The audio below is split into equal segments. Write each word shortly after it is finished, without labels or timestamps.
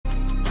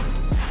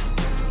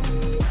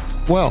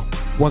Well,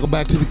 welcome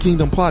back to the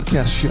Kingdom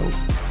Podcast Show.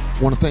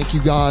 I want to thank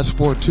you guys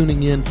for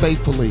tuning in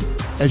faithfully,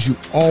 as you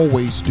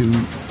always do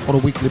on a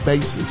weekly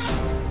basis.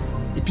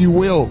 If you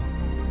will,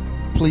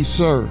 please,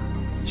 sir,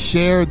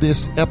 share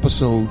this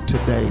episode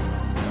today.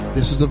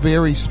 This is a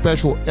very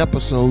special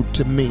episode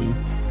to me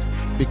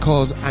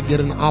because I get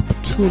an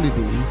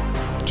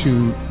opportunity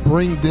to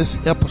bring this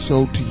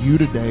episode to you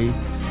today.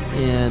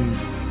 And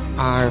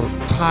our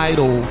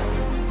title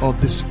of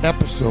this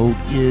episode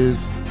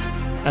is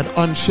An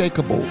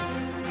Unshakable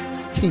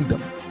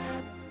Kingdom.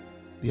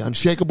 The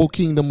Unshakable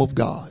Kingdom of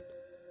God.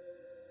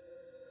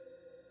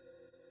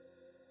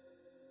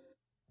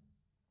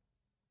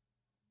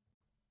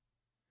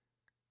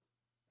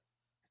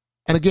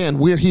 And again,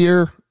 we're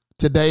here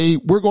today.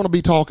 We're going to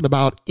be talking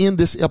about, in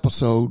this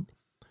episode,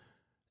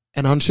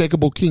 an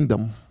unshakable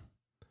kingdom.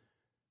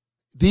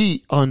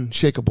 The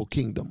unshakable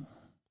kingdom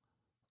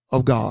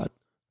of God.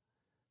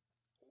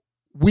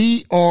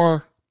 We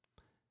are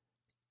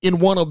in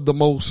one of the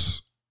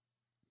most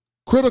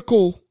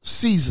critical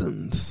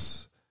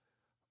seasons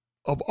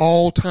of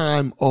all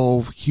time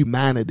of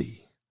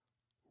humanity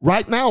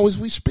right now as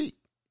we speak.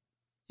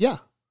 Yeah.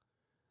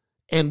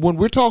 And when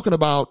we're talking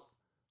about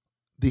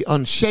the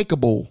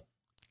unshakable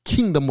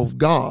kingdom of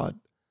God,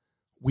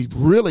 we've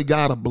really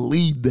got to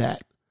believe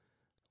that.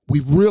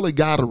 We've really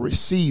got to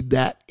receive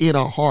that in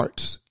our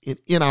hearts and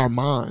in our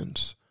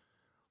minds,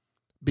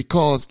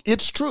 because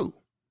it's true.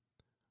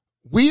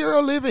 We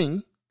are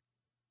living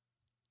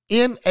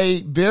in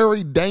a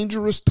very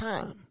dangerous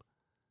time.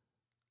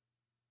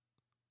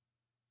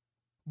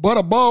 But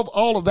above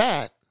all of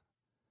that,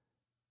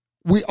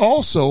 we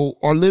also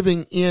are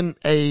living in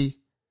a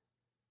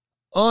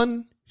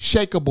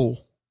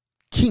unshakable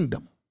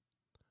kingdom.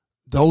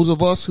 Those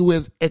of us who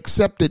has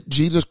accepted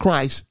Jesus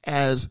Christ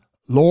as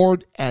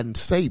Lord and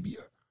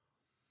Savior.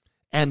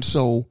 And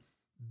so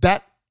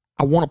that,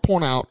 I want to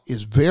point out,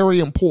 is very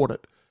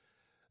important,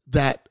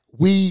 that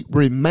we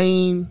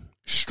remain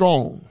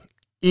strong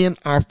in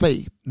our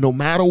faith, no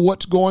matter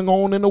what's going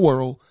on in the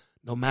world,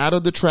 no matter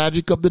the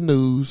tragic of the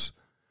news.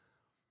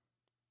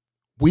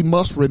 We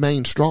must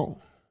remain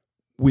strong.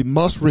 We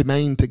must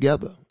remain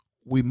together.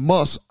 We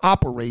must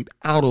operate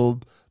out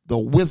of the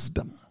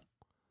wisdom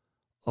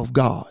of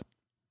God.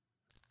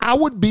 I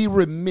would be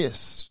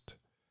remiss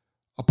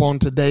upon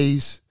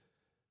today's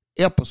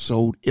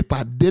episode if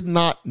I did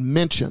not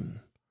mention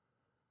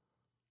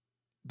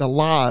the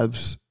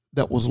lives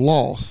that was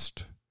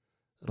lost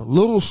at a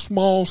little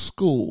small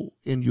school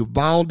in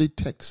Uvalde,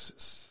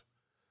 Texas,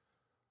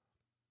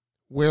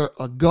 where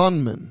a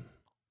gunman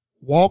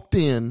walked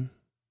in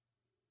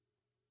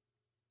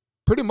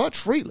pretty much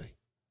freely,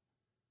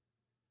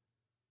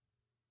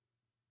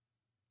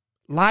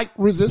 like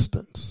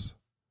resistance.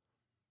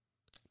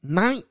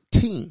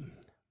 19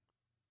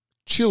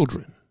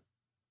 children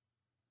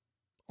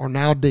are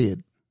now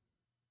dead.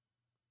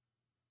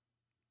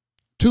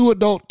 2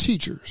 adult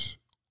teachers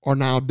are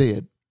now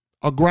dead.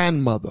 A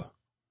grandmother.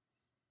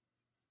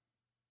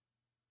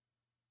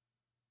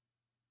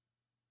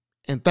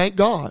 And thank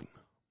God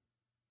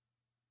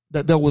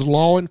that there was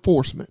law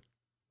enforcement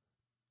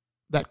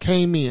that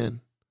came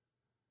in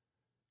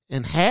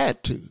and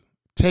had to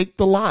take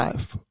the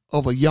life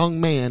of a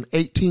young man,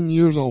 18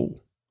 years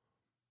old.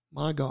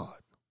 My God.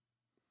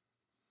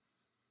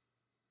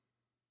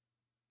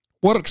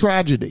 What a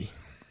tragedy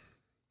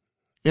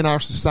in our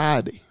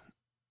society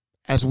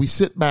as we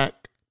sit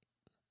back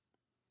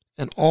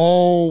and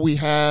all we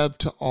have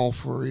to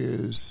offer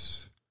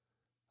is,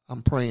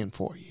 I'm praying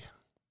for you.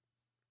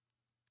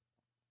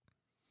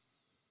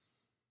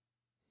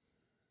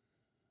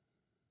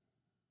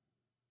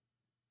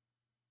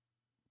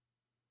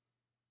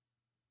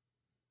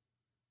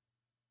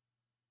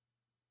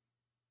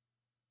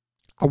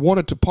 I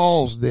wanted to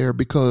pause there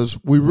because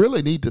we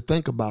really need to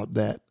think about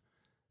that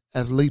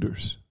as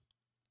leaders.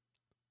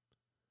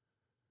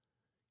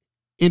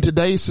 In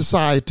today's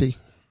society,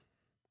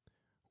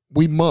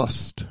 we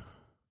must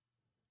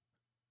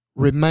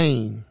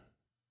remain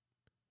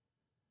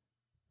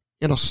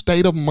in a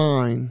state of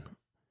mind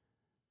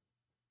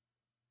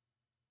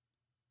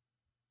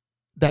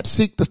that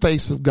seek the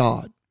face of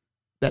God,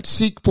 that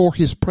seek for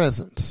his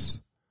presence,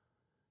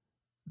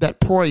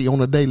 that pray on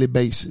a daily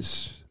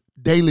basis,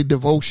 daily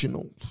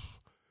devotionals,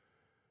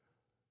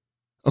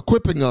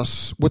 equipping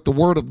us with the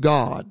word of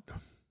God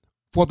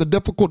for the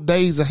difficult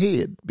days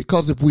ahead.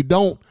 Because if we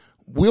don't,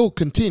 we'll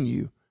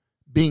continue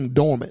being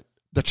dormant.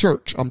 The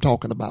church I'm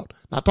talking about,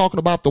 not talking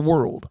about the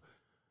world.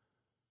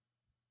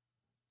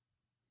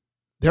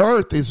 The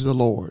earth is the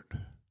Lord,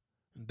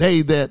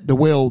 they that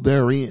dwell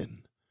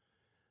therein.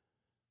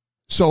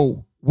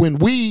 So when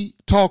we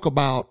talk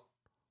about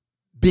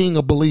being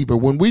a believer,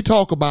 when we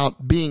talk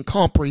about being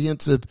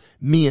comprehensive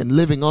men,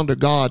 living under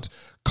God's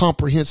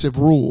comprehensive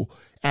rule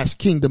as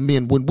kingdom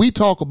men, when we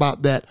talk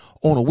about that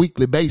on a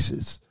weekly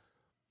basis,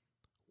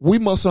 we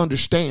must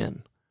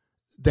understand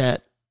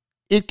that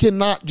it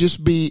cannot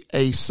just be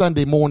a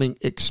Sunday morning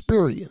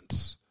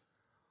experience,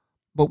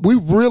 but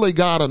we've really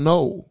got to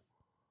know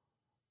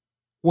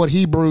what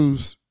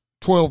Hebrews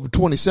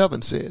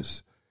 12:27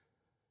 says,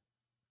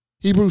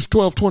 Hebrews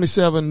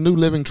 12:27, New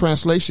Living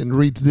Translation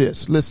reads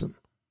this. Listen.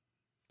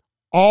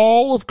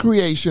 All of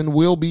creation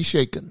will be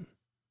shaken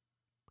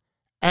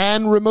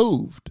and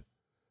removed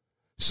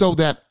so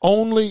that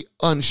only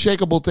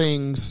unshakable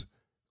things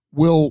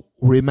will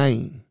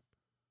remain.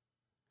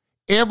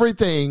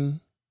 Everything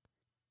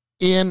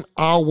in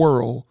our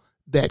world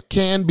that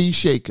can be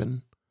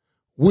shaken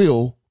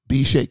will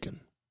be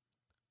shaken.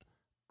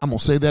 I'm going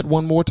to say that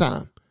one more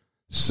time.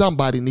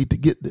 Somebody need to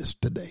get this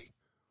today.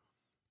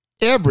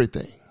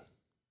 Everything,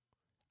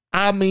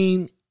 I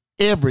mean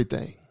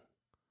everything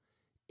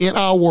in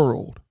our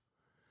world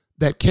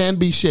that can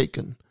be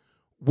shaken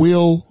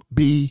will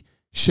be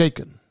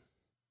shaken.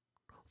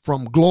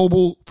 From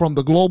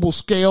the global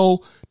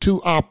scale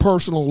to our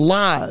personal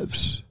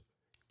lives,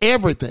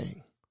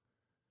 everything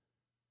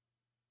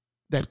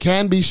that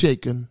can be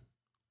shaken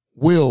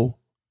will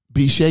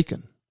be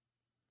shaken.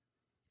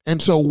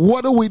 And so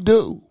what do we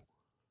do?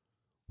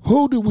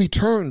 Who do we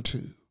turn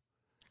to?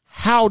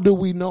 How do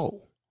we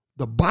know?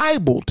 The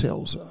Bible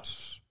tells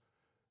us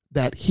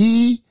that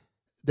he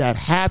that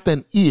hath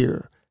an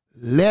ear,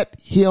 let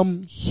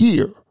him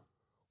hear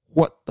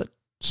what the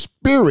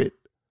Spirit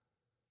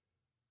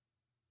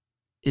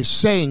is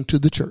saying to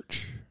the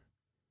church.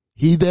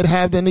 He that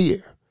hath an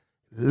ear,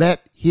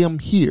 let him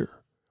hear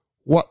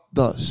what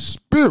the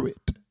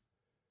Spirit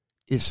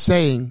is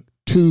saying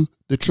to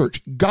the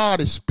church.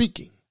 God is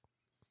speaking.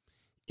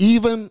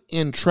 Even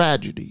in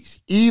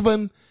tragedies,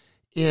 even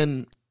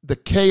in the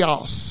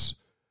chaos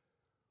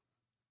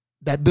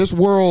that this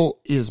world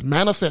is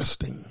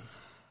manifesting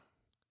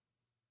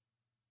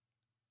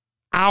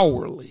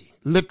hourly,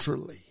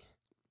 literally,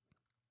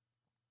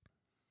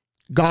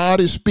 God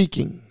is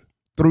speaking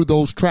through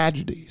those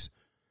tragedies.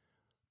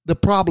 The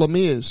problem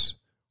is,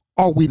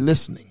 are we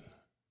listening?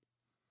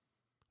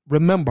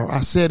 Remember, I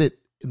said it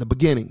in the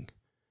beginning.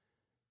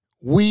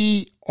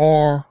 We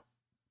are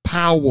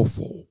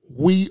powerful.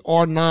 We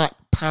are not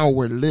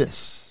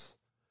powerless.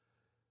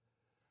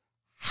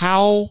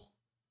 How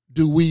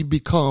do we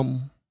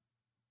become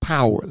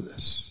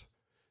powerless?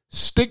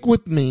 Stick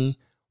with me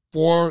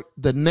for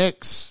the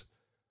next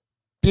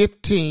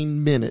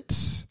 15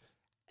 minutes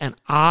and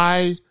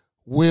I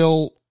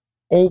will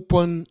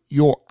open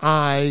your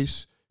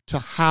eyes to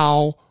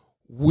how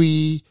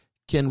we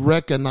can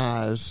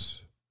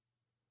recognize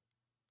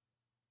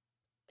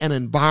an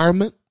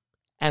environment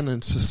and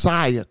a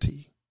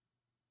society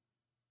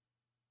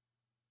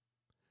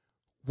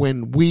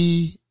when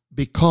we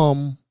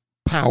become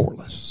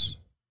powerless.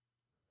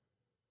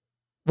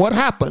 What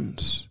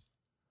happens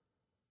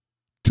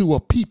to a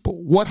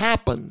people? What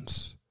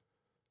happens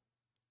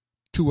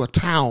to a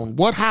town?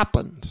 What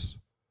happens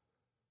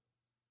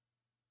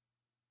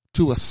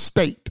to a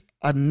state,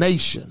 a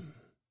nation,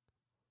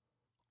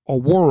 a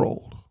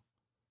world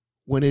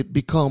when it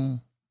becomes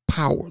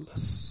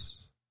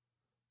powerless?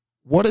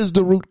 What is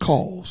the root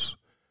cause?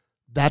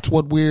 That's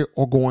what we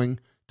are going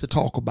to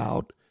talk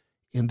about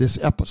in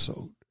this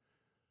episode.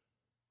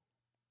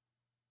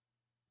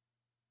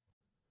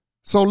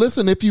 So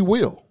listen, if you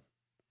will.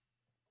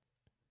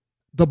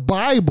 The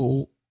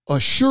Bible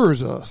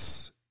assures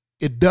us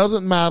it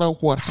doesn't matter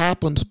what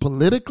happens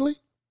politically,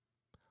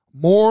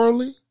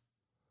 morally,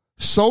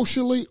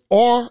 socially,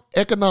 or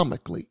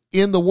economically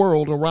in the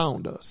world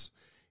around us.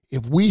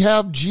 If we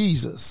have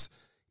Jesus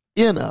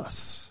in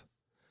us,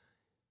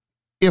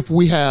 if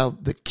we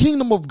have the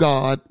kingdom of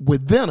God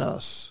within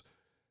us,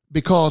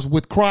 because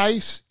with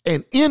Christ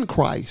and in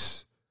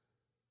Christ,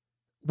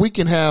 we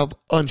can have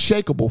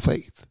unshakable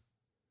faith.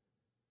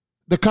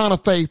 The kind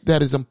of faith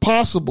that is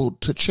impossible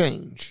to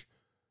change,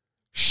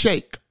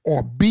 shake,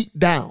 or beat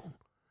down.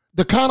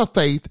 The kind of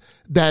faith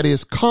that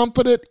is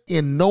confident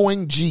in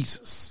knowing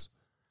Jesus,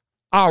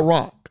 our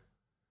rock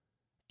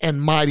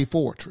and mighty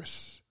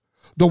fortress.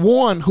 The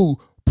one who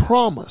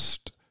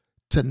promised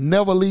to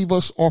never leave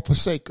us or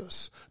forsake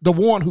us. The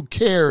one who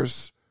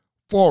cares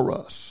for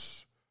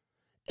us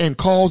and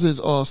causes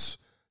us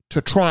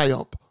to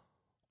triumph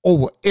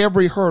over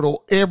every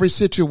hurdle, every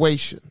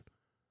situation,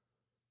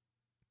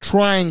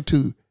 trying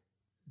to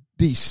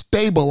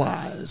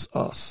destabilize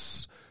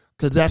us,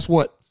 because that's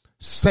what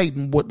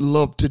Satan would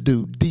love to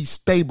do,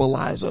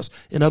 destabilize us.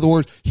 In other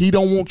words, he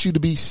don't want you to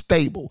be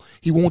stable.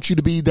 He wants you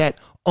to be that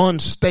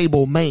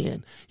unstable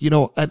man. You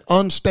know, an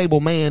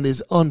unstable man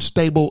is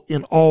unstable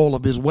in all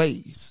of his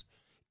ways.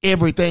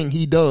 Everything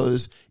he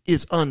does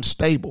is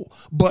unstable.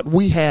 But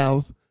we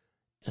have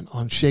an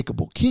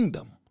unshakable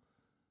kingdom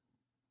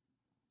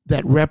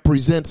that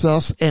represents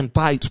us and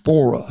fights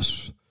for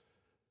us.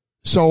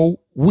 So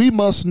we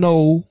must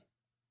know,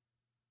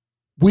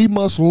 we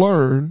must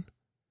learn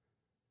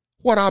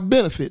what our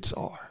benefits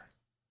are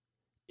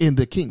in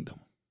the kingdom.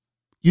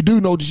 You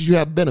do know that you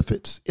have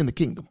benefits in the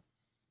kingdom.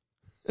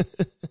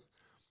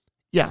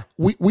 Yeah,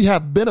 we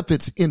have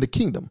benefits in the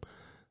kingdom.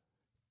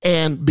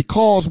 And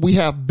because we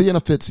have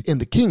benefits in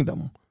the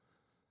kingdom,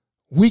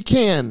 we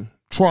can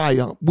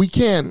triumph. We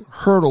can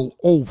hurdle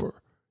over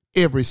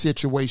every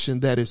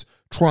situation that is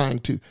trying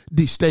to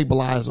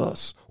destabilize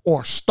us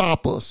or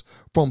stop us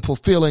from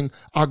fulfilling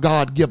our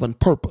God-given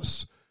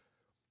purpose.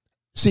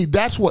 See,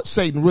 that's what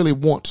Satan really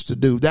wants to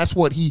do. That's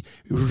what he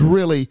is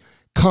really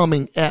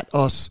coming at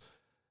us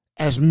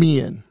as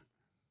men,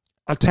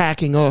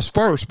 attacking us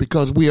first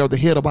because we are the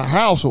head of our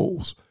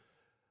households.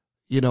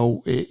 You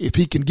know, if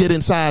he can get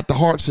inside the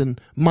hearts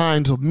and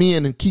minds of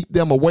men and keep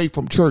them away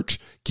from church,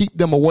 keep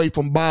them away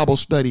from Bible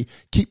study,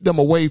 keep them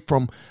away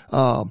from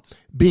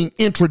being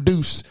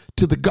introduced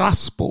to the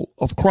gospel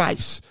of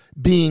Christ,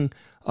 being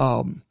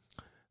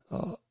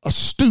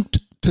astute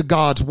to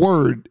God's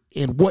word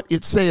and what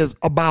it says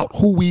about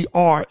who we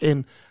are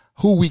and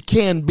who we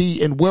can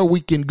be and where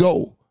we can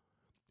go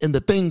and the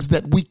things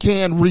that we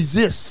can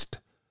resist.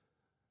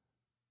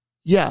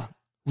 Yeah,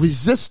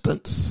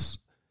 resistance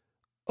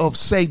of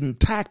Satan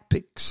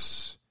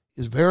tactics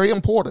is very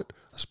important,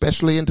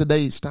 especially in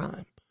today's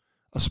time.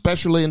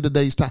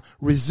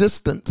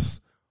 Resistance,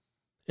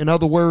 in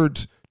other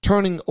words,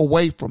 turning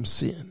away from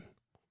sin,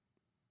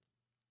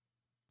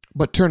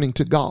 but turning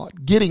to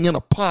God, getting in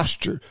a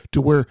posture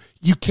to where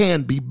you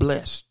can be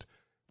blessed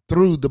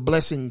through the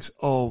blessings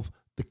of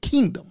the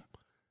kingdom.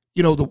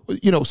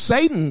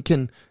 Satan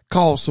can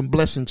cause some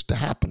blessings to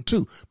happen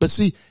too. But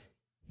see,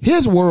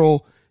 his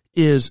world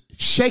is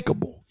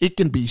shakeable. It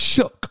can be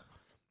shook.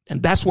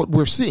 And that's what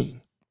we're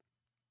seeing.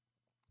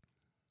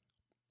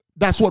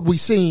 That's what we've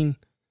seen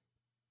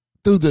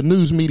through the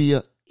news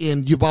media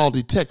in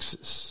Uvalde,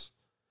 Texas.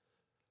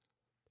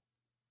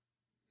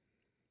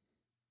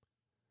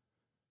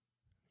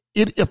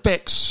 It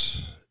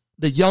affects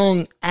the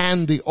young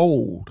and the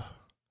old.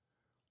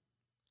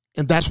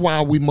 And that's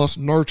why we must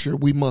nurture,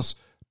 we must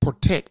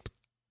protect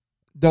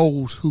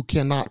those who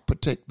cannot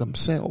protect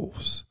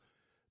themselves,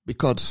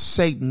 because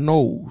Satan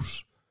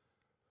knows.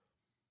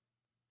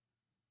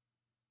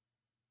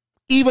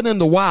 Even in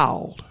the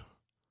wild,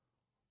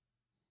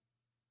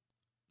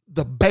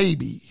 the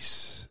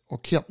babies are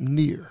kept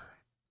near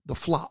the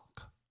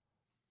flock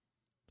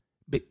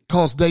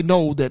because they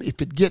know that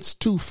if it gets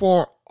too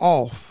far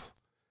off,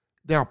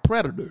 there are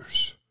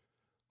predators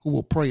who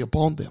will prey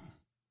upon them.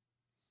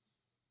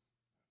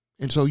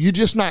 And so you're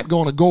just not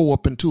going to go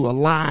up into a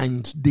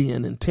lion's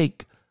den and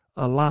take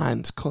a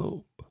lion's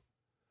cub.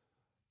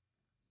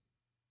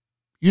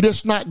 You're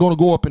just not going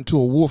to go up into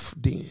a wolf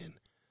den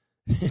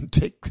and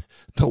take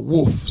the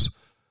wolf's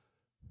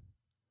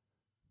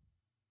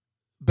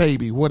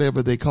baby,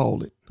 whatever they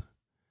call it.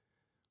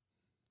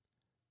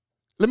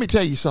 Let me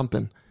tell you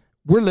something.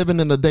 We're living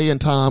in a day and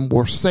time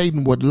where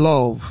Satan would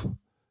love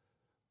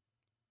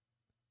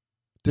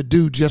to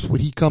do just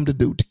what he come to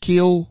do, to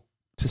kill,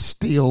 to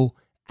steal,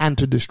 and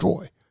to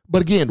destroy.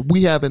 But again,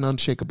 we have an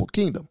unshakable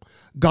kingdom.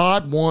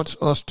 God wants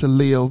us to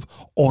live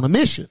on a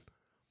mission.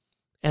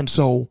 And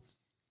so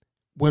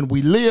when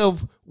we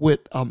live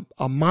with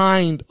a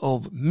mind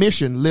of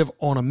mission, live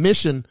on a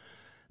mission,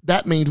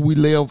 that means we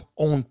live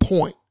on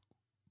point,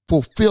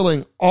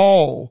 fulfilling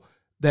all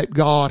that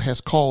God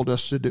has called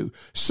us to do,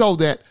 so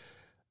that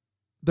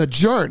the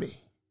journey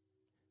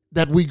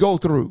that we go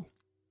through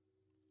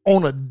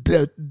on a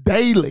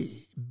daily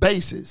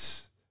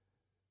basis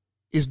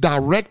is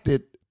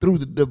directed through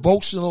the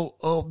devotional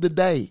of the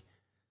day.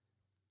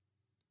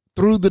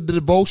 Through the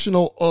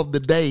devotional of the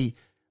day,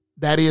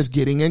 that is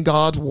getting in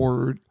God's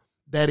word,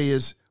 that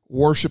is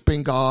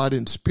worshiping God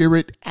in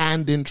spirit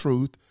and in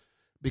truth,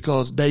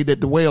 because they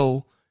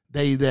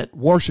that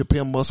worship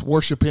him must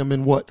worship him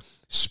in what?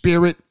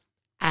 Spirit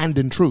and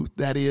in truth.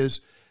 That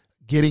is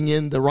getting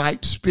in the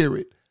right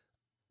spirit,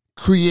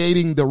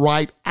 creating the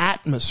right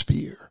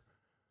atmosphere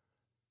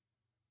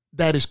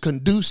that is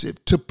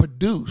conducive to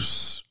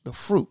produce the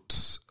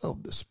fruits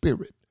of the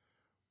Spirit.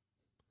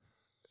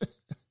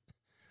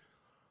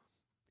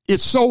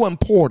 It's so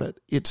important.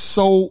 It's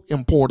so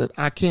important.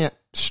 I can't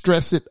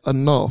stress it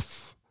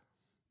enough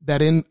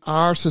that in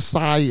our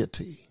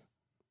society,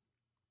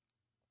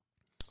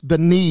 the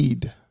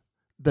need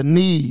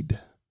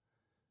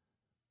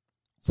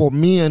for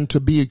men to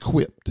be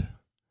equipped.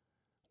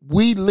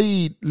 We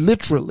lead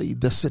literally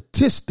the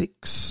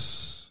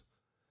statistics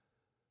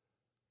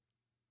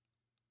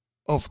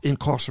of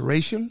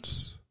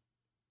incarcerations,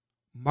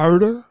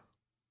 murder,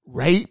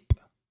 rape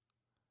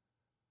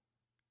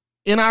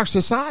in our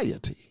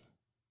society.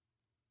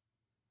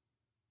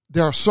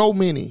 There are so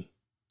many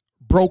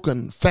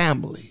broken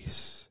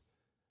families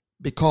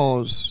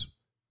because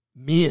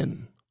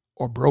men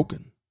are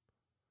broken.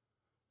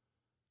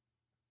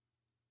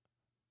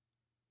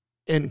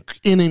 And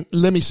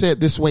let me say it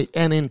this way,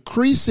 an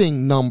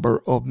increasing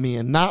number of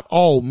men, not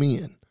all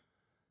men,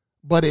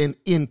 but an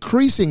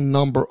increasing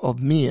number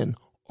of men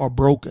are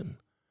broken.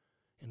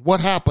 And what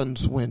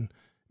happens when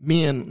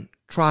men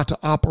try to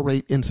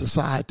operate in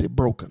society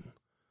broken?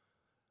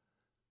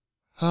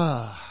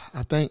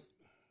 I think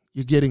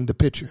you're getting the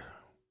picture.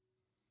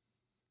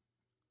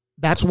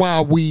 That's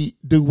why we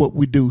do what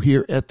we do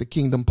here at the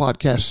Kingdom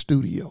Podcast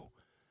Studio.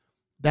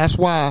 That's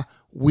why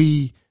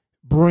we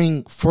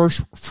bring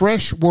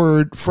fresh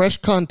word, fresh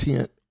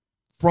content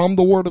from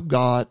the Word of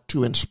God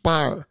to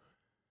inspire,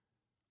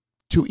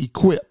 to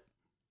equip,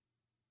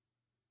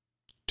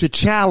 to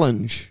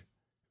challenge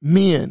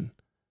men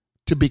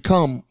to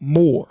become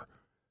more,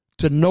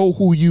 to know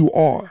who you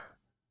are,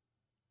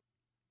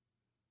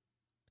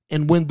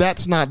 And when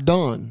that's not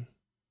done,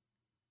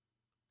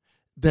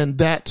 then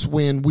that's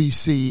when we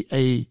see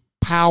a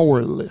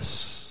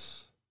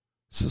powerless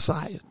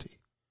society,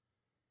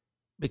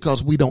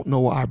 because we don't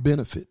know our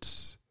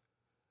benefits.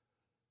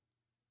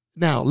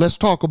 Now, let's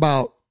talk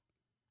about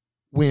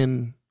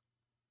when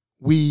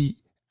we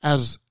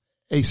as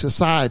a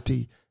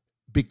society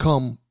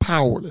become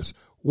powerless.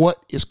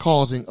 What is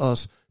causing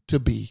us to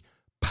be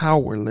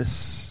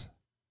powerless?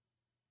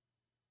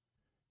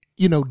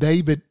 You know,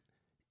 David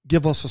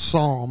give us a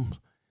psalm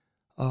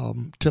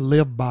to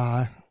live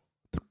by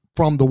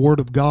from the Word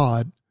of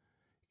God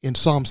in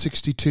Psalm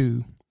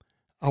 62.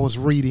 I was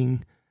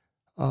reading,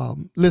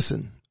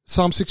 listen,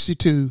 Psalm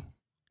 62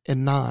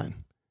 and 9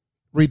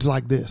 reads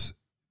like this: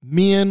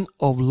 men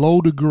of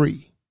low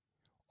degree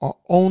are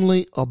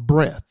only a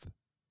breath.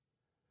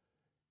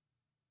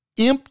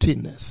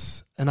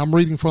 Emptiness, and I'm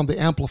reading from the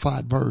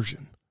Amplified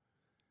Version.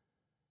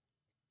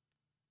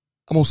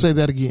 I'm going to say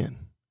that again.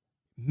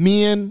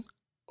 Men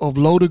of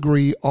low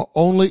degree are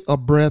only a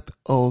breath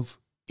of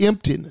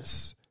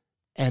emptiness,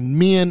 and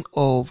men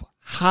of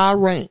high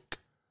rank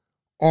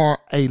are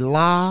a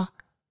lie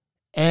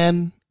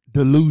and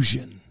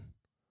delusion.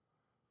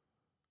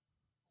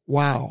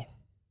 Wow.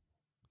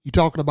 You're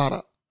talking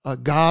about a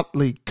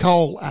godly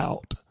call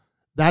out.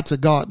 That's a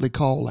godly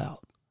call out.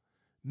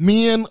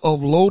 Men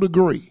of low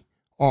degree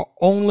are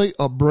only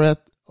a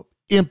breath of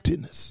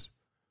emptiness,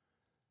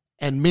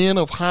 and men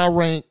of high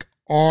rank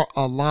are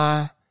a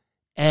lie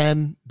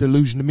and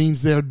delusion. It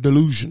means they're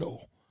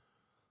delusional.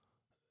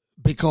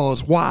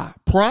 Because why?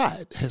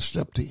 Pride has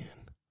stepped in,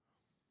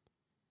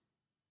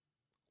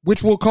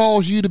 which will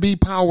cause you to be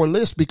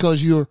powerless,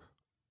 because you're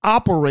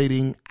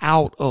operating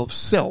out of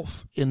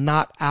self and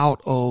not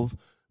out of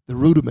the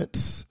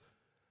rudiments,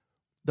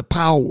 the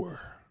power,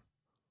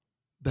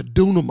 the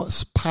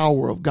dunamis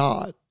power of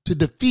God to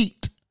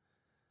defeat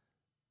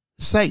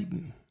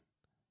Satan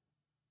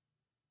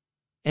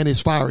and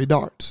his fiery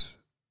darts.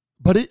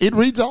 But it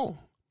reads on.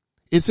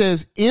 It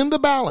says, in the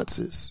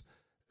balances,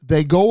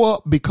 they go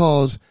up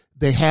because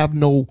they have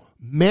no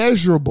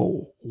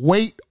measurable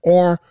weight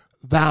or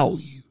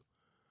value.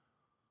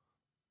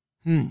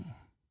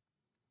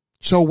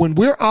 So when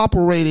we're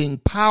operating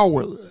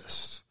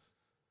powerless,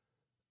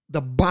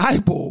 the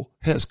Bible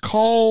has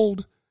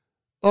called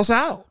us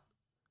out.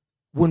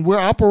 When we're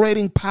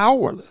operating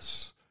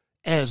powerless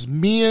as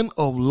men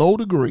of low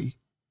degree,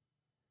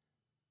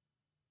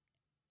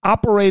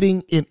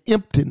 operating in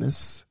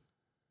emptiness,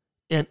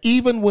 and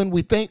even when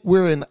we think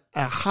we're in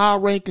a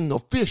high-ranking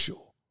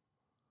official,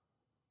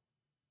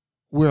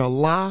 we're a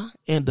lie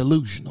and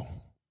delusional.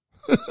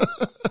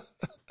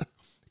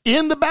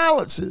 In the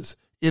balances,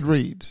 it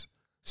reads,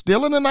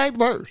 still in the 9th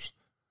verse,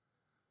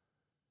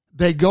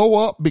 they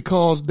go up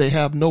because they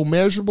have no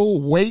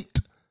measurable weight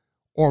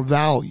or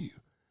value.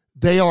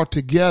 They are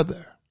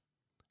together,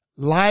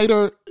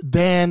 lighter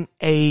than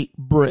a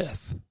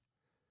breath.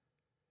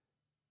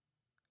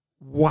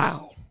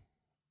 Wow.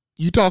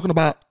 You talking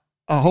about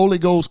a Holy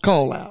Ghost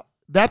call out.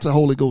 That's a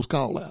Holy Ghost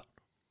call out.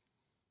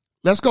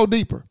 Let's go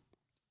deeper.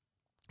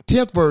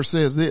 10th verse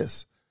says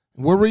this.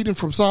 We're reading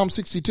from Psalm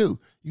 62.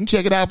 You can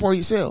check it out for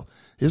yourself.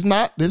 This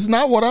is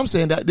not what I'm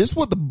saying. This is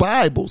what the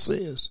Bible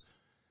says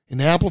in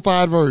the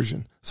Amplified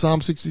Version,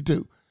 Psalm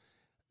 62.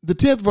 The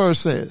 10th verse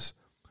says,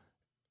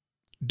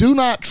 do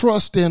not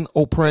trust in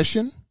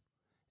oppression,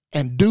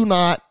 and do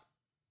not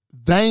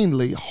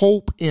vainly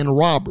hope in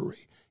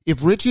robbery.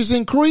 If riches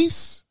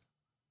increase,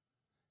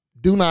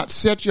 do not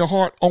set your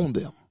heart on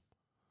them.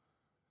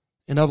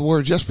 In other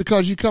words, just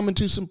because you come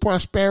into some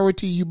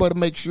prosperity, you better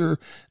make sure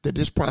that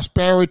this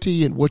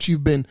prosperity and what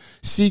you've been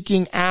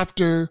seeking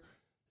after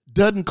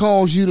doesn't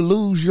cause you to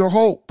lose your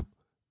hope,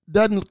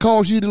 doesn't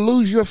cause you to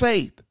lose your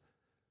faith.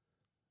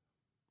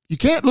 You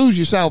can't lose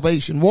your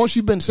salvation. Once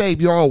you've been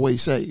saved, you're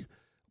always saved.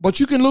 But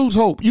you can lose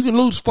hope. You can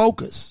lose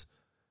focus,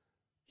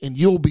 and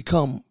you'll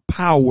become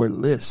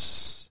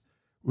powerless.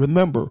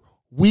 Remember,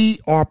 we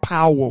are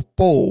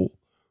powerful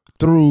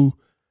through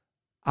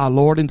our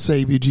Lord and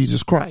Savior,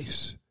 Jesus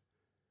Christ,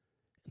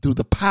 through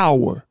the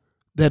power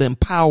that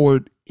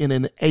empowered and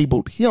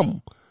enabled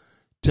him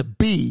to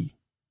be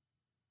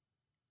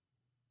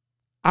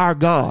our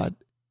God,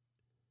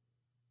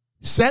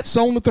 sits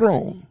on the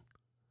throne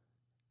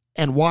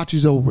and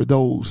watches over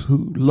those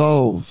who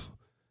love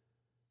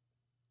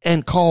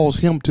and calls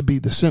him to be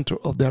the center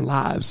of their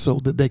lives so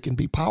that they can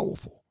be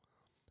powerful.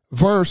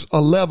 Verse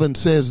 11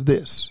 says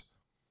this: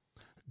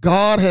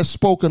 God has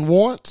spoken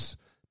once,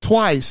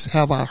 twice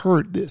have I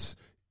heard this,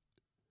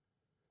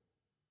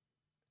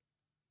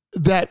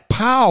 that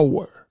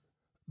power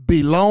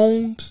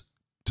belongs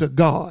to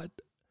God.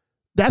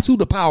 That's who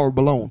the power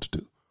belongs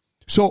to.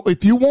 So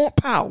if you want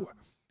power,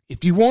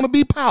 if you want to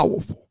be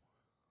powerful,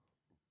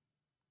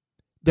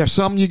 there's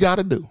something you got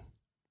to do.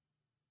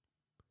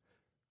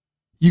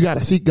 You got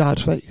to seek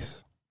God's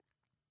face.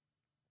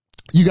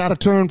 You got to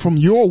turn from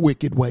your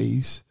wicked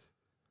ways,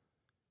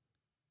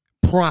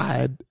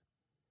 pride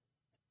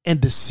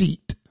and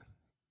deceit,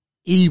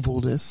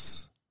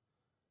 evilness,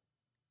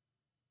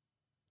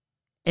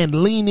 and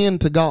lean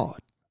into God.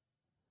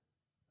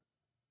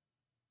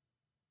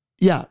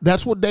 Yeah,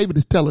 that's what David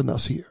is telling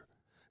us here.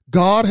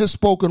 God has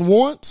spoken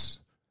once,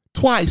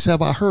 twice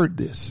have I heard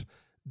this,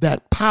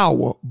 that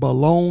power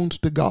belongs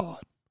to God.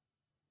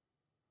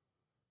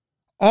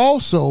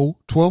 Also,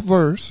 12th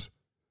verse,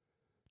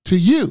 to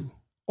you,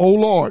 O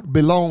Lord,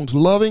 belongs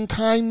loving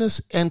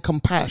kindness and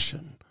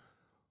compassion,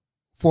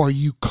 for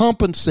you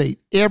compensate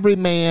every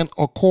man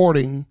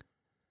according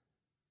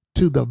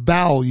to the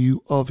value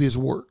of his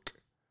work.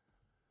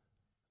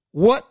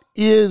 What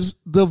is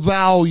the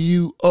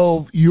value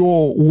of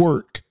your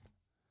work?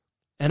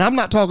 And I'm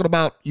not talking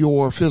about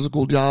your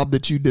physical job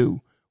that you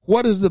do.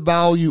 What is the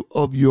value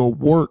of your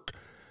work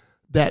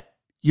that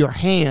your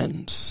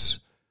hands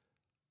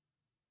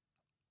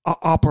are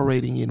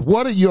operating in?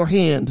 What are your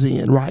hands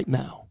in right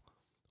now?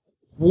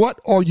 What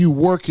are you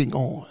working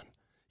on?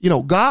 You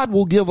know, God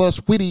will give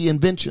us witty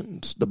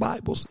inventions, the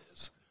Bible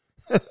says.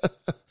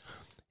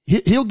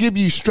 He'll give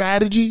you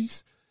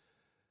strategies.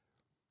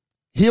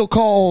 He'll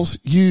cause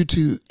you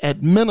to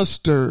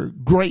administer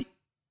great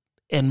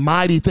and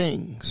mighty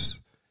things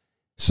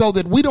so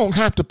that we don't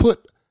have to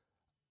put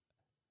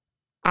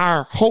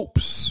our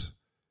hopes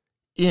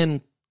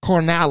in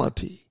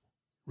carnality.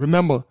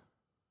 Remember,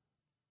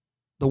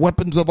 the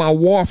weapons of our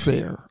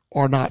warfare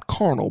are not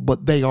carnal,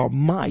 but they are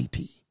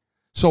mighty.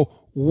 So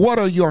what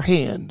are your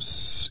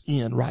hands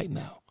in right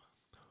now?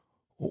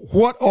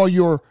 What are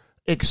your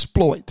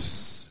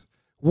exploits?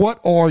 What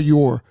are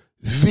your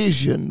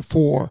vision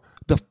for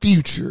the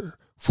future,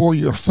 for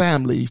your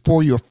family,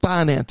 for your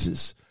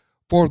finances,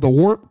 for the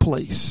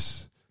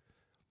workplace?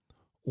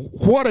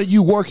 What are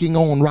you working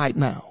on right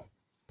now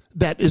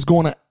that is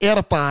going to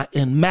edify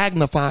and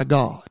magnify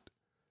God?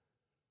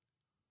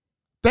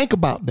 Think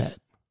about that.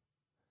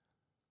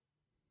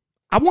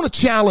 I want to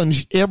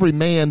challenge every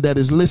man that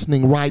is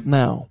listening right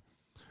now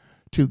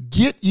to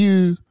get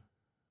you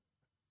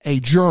a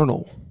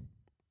journal.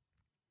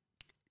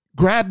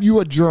 Grab you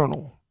a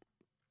journal.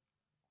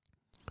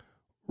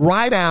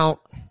 Write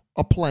out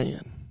a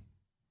plan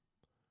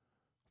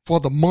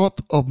for the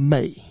month of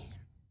May.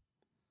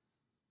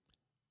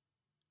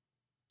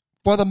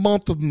 For the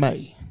month of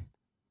May.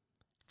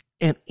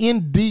 And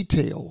in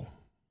detail,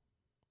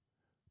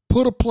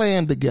 put a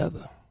plan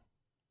together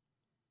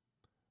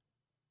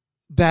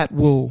that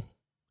will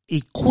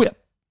equip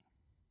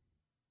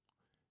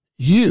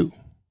you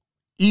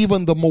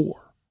even the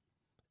more.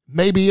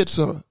 Maybe it's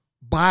a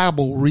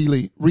Bible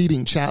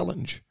reading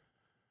challenge.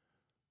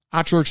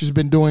 Our church has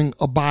been doing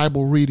a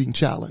Bible reading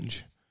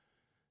challenge.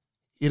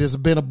 It has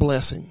been a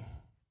blessing.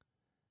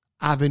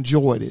 I've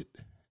enjoyed it.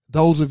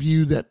 Those of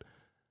you that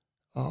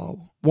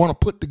want to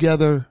put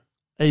together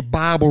a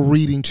Bible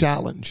reading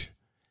challenge,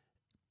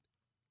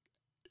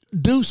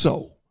 do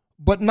so.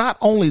 But not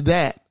only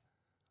that,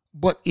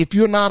 but if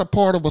you're not a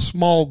part of a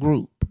small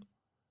group,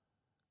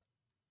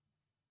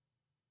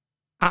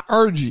 I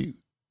urge you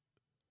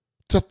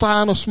to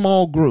find a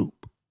small group.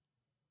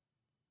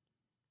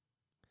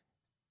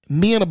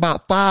 Me and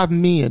about 5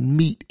 men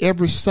meet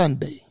every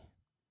Sunday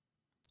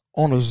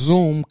on a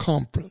Zoom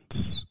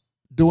conference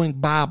doing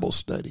Bible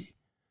study.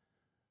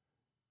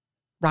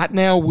 Right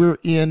now we're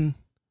in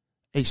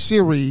a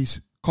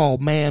series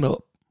called Man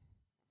Up.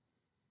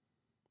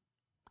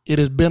 It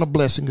has been a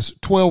blessing. It's a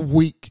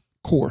 12-week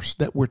course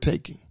that we're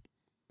taking.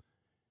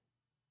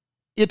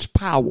 It's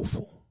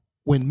powerful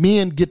when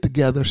men get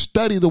together,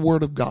 study the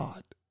Word of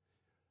God.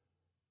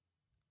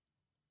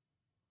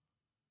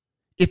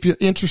 If you're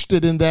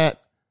interested in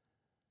that,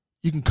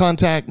 you can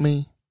contact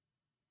me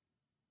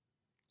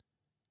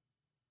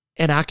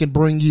and I can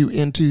bring you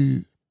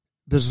into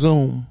the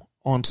Zoom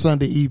on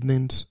Sunday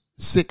evenings,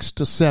 6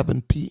 to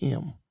 7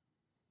 p.m.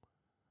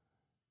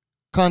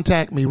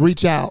 Contact me,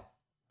 reach out.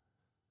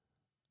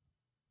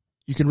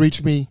 You can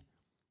reach me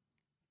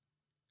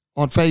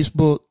on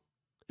Facebook,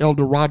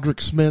 Elder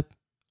Roderick Smith.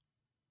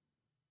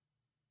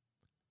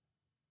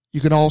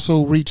 You can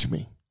also reach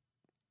me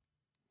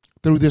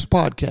through this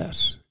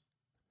podcast.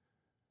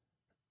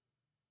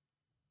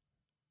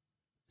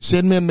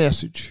 Send me a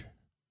message.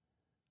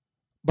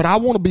 But I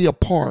want to be a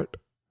part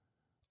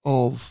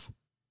of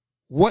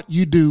what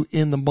you do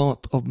in the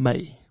month of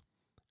May.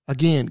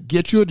 Again,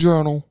 get you a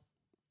journal.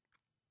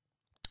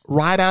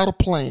 Write out a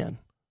plan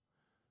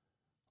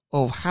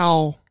of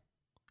how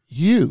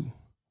you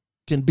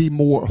can be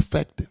more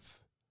effective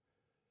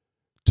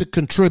to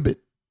contribute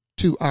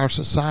to our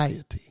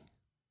society.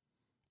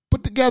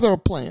 Put together a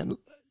plan.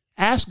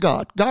 Ask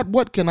God, God,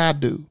 what can I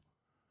do?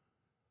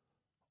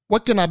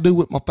 What can I do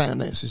with my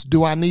finances?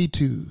 Do I need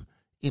to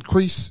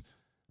increase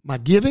my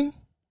giving?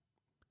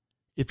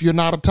 If you're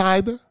not a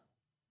tither,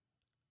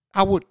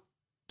 I would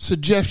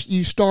suggest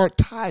you start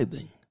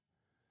tithing.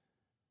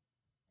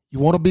 You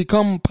want to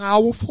become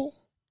powerful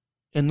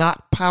and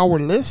not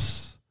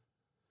powerless?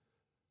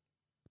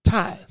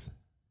 Tithe.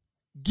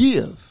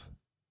 Give.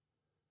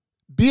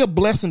 Be a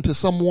blessing to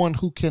someone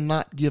who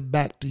cannot give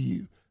back to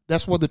you.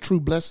 That's where the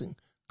true blessing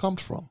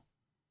comes from.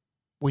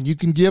 When you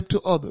can give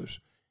to others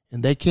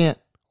and they can't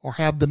or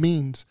have the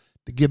means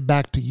to give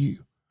back to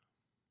you.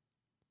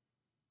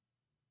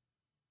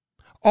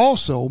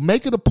 Also,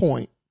 make it a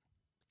point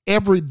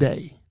every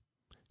day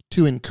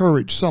to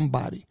encourage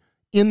somebody.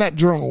 In that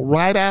journal,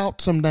 write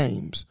out some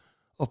names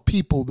of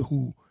people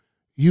who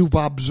you've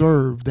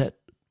observed that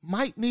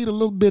might need a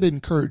little bit of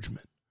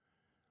encouragement.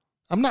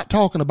 I'm not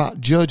talking about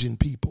judging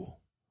people.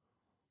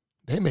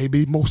 They may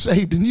be more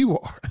saved than you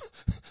are.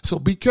 So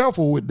be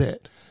careful with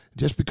that.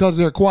 Just because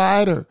they're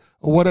quiet or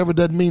whatever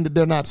doesn't mean that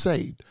they're not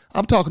saved.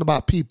 I'm talking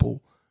about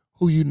people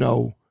who you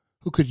know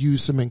who could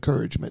use some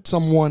encouragement.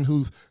 Someone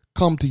who's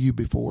come to you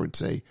before and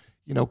say,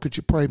 could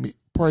you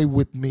pray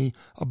with me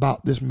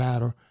about this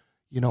matter?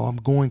 I'm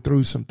going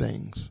through some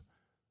things.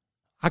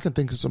 I can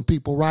think of some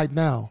people right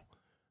now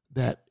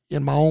that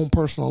in my own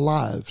personal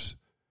lives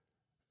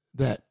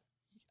that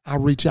I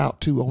reach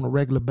out to on a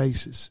regular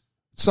basis.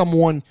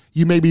 Someone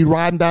you may be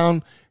riding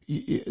down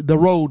the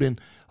road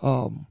and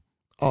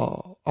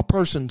a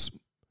person's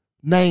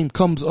name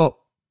comes up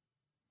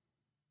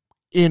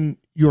in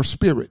your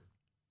spirit.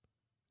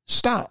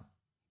 Stop.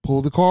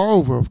 Pull the car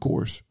over, of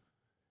course.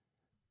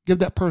 Give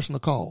that person a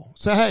call.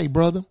 Say, hey,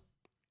 brother.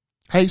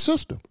 Hey,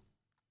 sister.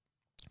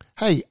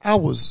 Hey, I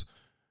was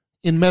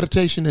in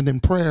meditation and in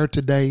prayer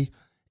today,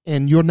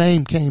 and your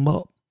name came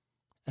up.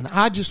 And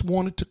I just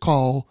wanted to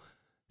call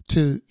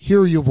to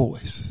hear your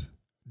voice.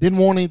 Didn't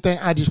want anything.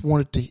 I just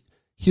wanted to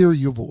hear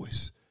your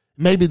voice.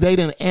 Maybe they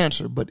didn't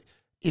answer, but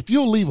if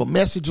you'll leave a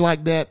message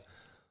like that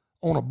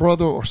on a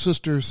brother or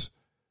sister's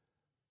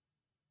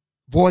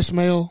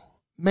voicemail,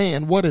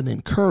 man, what an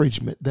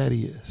encouragement that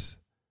is.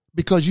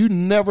 Because you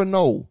never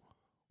know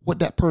what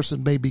that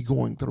person may be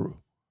going through.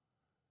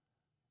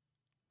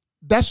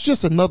 That's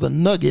just another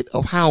nugget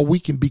of how we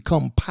can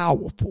become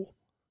powerful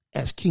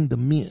as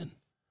kingdom men.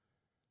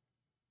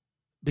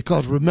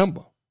 Because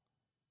remember,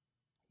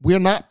 we're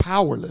not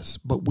powerless,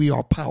 but we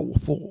are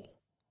powerful.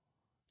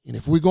 And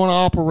if we're going to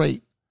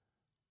operate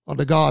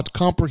under God's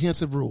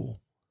comprehensive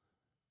rule,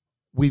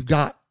 we've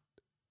got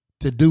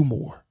to do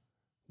more.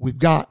 We've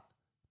got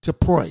to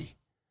pray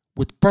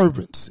with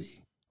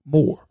fervency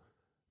more,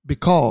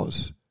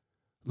 because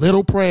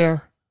little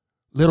prayer,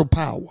 little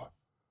power.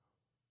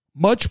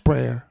 Much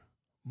prayer,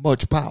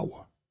 much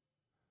power.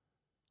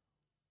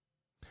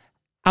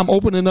 I'm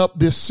opening up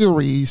this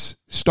series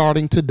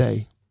starting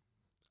today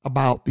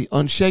about the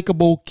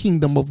unshakable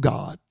kingdom of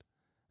God.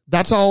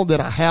 That's all that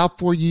I have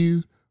for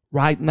you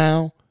right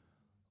now.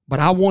 But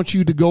I want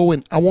you to go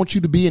and I want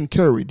you to be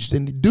encouraged.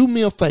 And do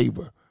me a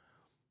favor.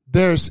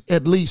 There's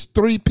at least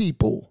 3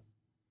 people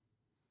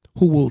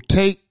who will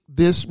take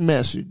this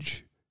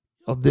message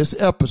of this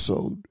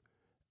episode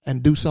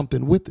and do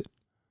something with it.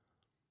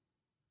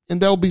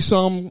 And there'll be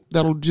some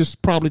that'll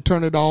just probably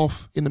turn it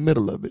off in the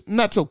middle of it. And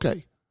that's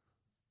okay.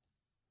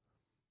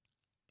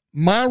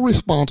 My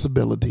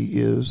responsibility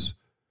is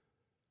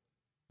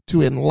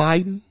to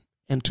enlighten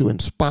and to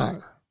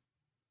inspire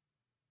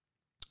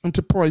and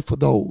to pray for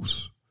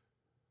those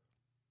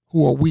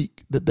who are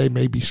weak that they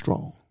may be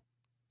strong.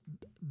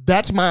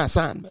 That's my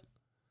assignment.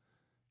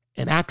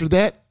 And after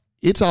that,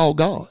 it's all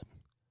God.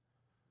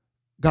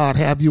 God,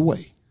 have your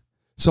way.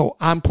 So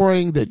I'm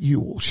praying that you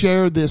will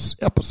share this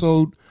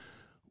episode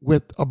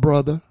with a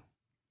brother,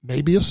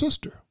 maybe a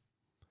sister,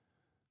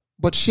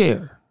 but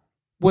share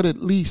with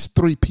at least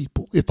 3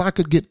 people. If I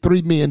could get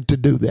 3 men to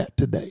do that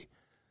today,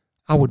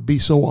 I would be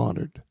so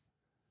honored.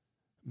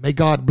 May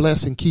God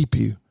bless and keep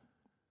you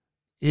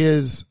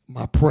is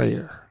my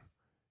prayer.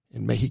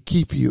 And may he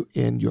keep you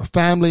in your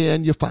family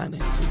and your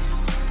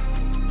finances.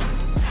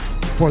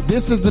 For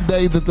this is the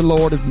day that the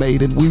Lord has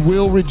made, and we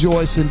will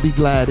rejoice and be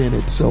glad in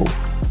it. So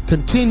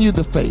continue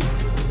the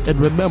faith. And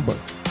remember,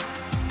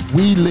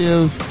 we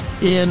live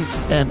in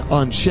an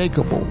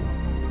unshakable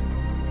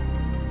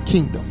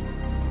kingdom.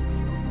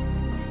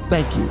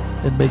 Thank you.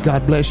 And may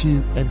God bless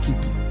you and keep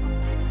you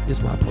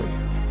is my prayer.